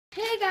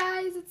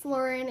guys, it's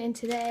Lauren, and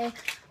today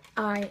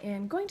I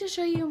am going to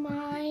show you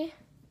my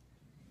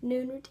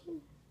noon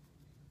routine.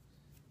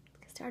 Let's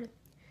get started.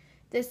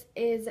 This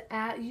is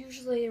at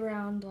usually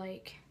around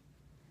like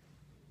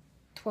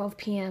 12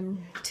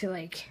 p.m. to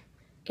like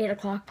 8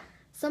 o'clock.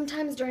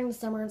 Sometimes during the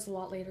summer it's a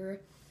lot later.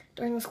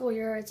 During the school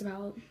year it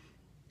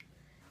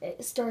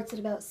starts at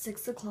about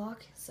 6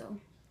 o'clock, so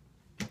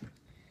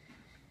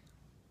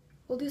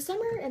we'll do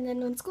summer, and then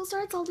when school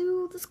starts I'll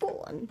do the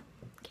school one.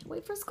 Can't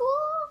wait for school.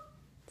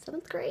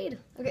 7th grade.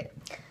 Okay,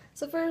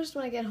 so first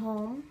when I get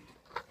home,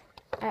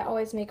 I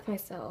always make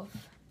myself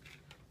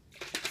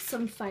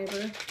some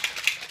fiber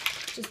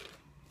just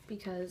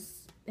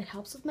because it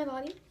helps with my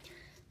body.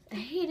 I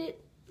hate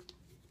it.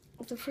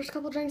 The first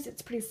couple drinks,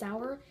 it's pretty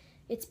sour.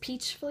 It's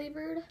peach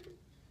flavored.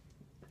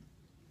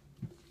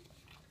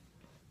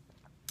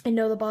 And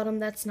no, the bottom,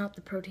 that's not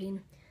the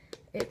protein.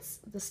 It's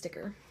the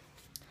sticker.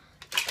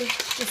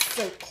 It's just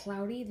so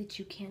cloudy that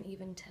you can't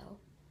even tell.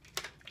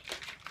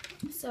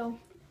 So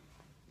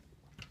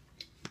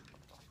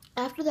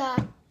after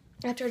that,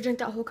 after I drink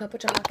that whole cup,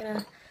 which I'm not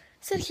gonna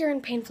sit here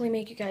and painfully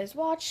make you guys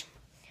watch,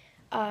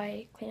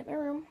 I clean up my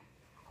room,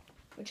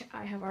 which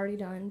I have already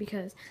done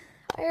because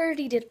I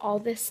already did all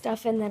this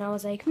stuff, and then I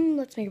was like,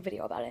 let's make a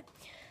video about it.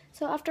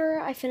 So after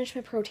I finish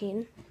my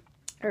protein,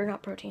 or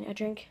not protein, I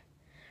drink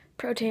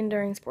protein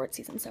during sports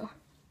season, so.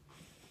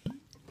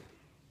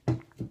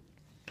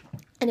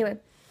 Anyway,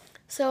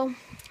 so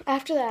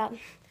after that,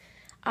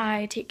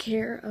 I take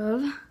care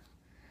of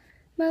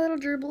my little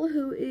gerbil,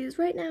 who is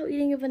right now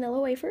eating a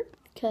vanilla wafer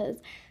because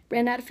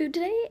ran out of food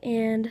today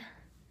and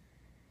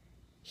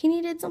he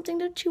needed something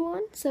to chew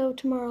on, so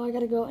tomorrow I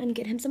gotta go and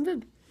get him some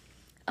food.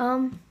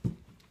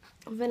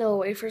 Vanilla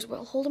wafers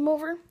will hold him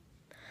over.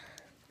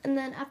 And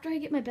then after I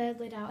get my bed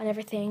laid out and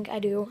everything, I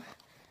do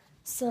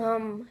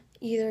some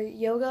either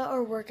yoga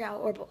or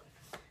workout or both.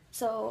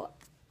 So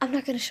I'm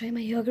not gonna show you my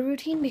yoga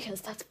routine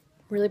because that's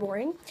really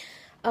boring.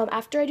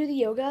 After I do the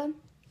yoga,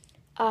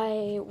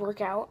 I work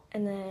out,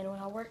 and then when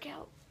I work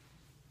out,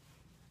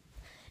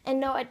 and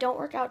no, I don't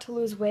work out to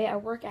lose weight. I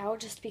work out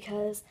just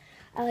because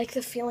I like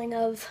the feeling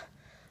of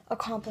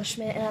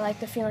accomplishment, and I like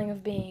the feeling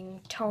of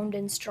being toned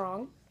and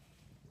strong.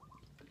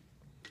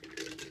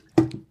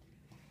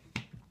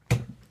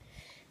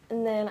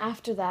 And then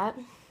after that,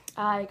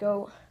 I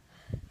go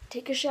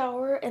take a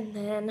shower, and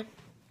then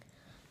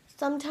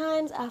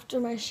sometimes after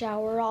my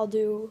shower, I'll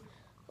do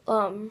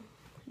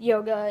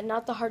yoga,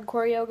 not the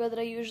hardcore yoga that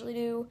I usually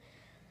do,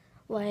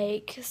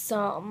 like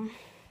some,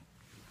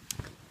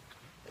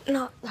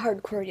 not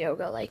hardcore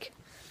yoga, like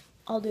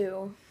I'll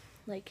do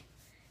like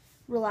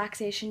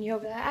relaxation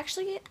yoga.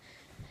 Actually,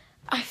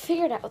 I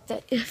figured out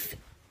that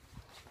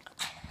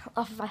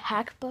off of a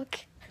hack book,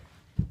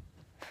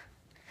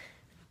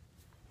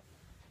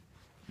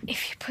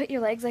 if you put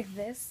your legs like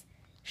this,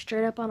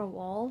 straight up on a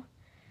wall,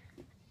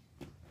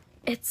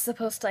 it's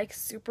supposed to like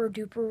super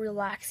duper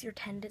relax your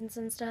tendons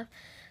and stuff.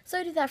 So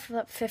I do that for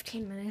about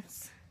 15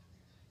 minutes.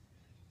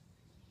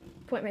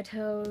 Point my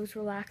toes,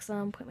 relax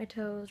them, point my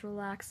toes,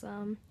 relax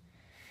them.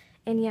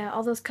 And yeah,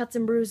 all those cuts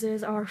and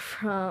bruises are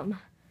from,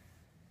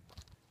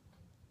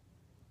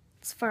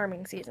 it's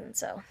farming season,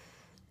 so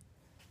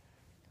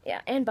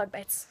yeah, and bug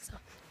bites, so.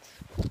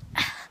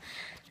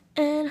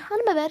 And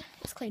under my bed,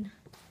 it's clean.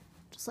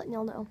 Just letting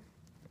y'all know.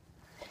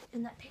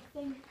 And that pink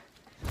thing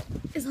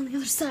is on the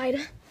other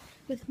side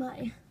with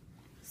my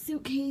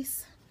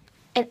suitcase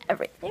and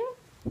everything.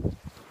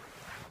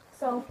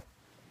 So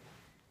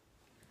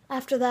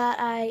after that,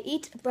 I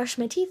eat, brush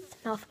my teeth,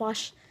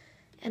 mouthwash,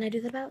 and I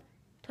do that about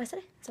twice a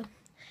day. So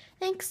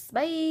thanks,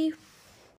 bye.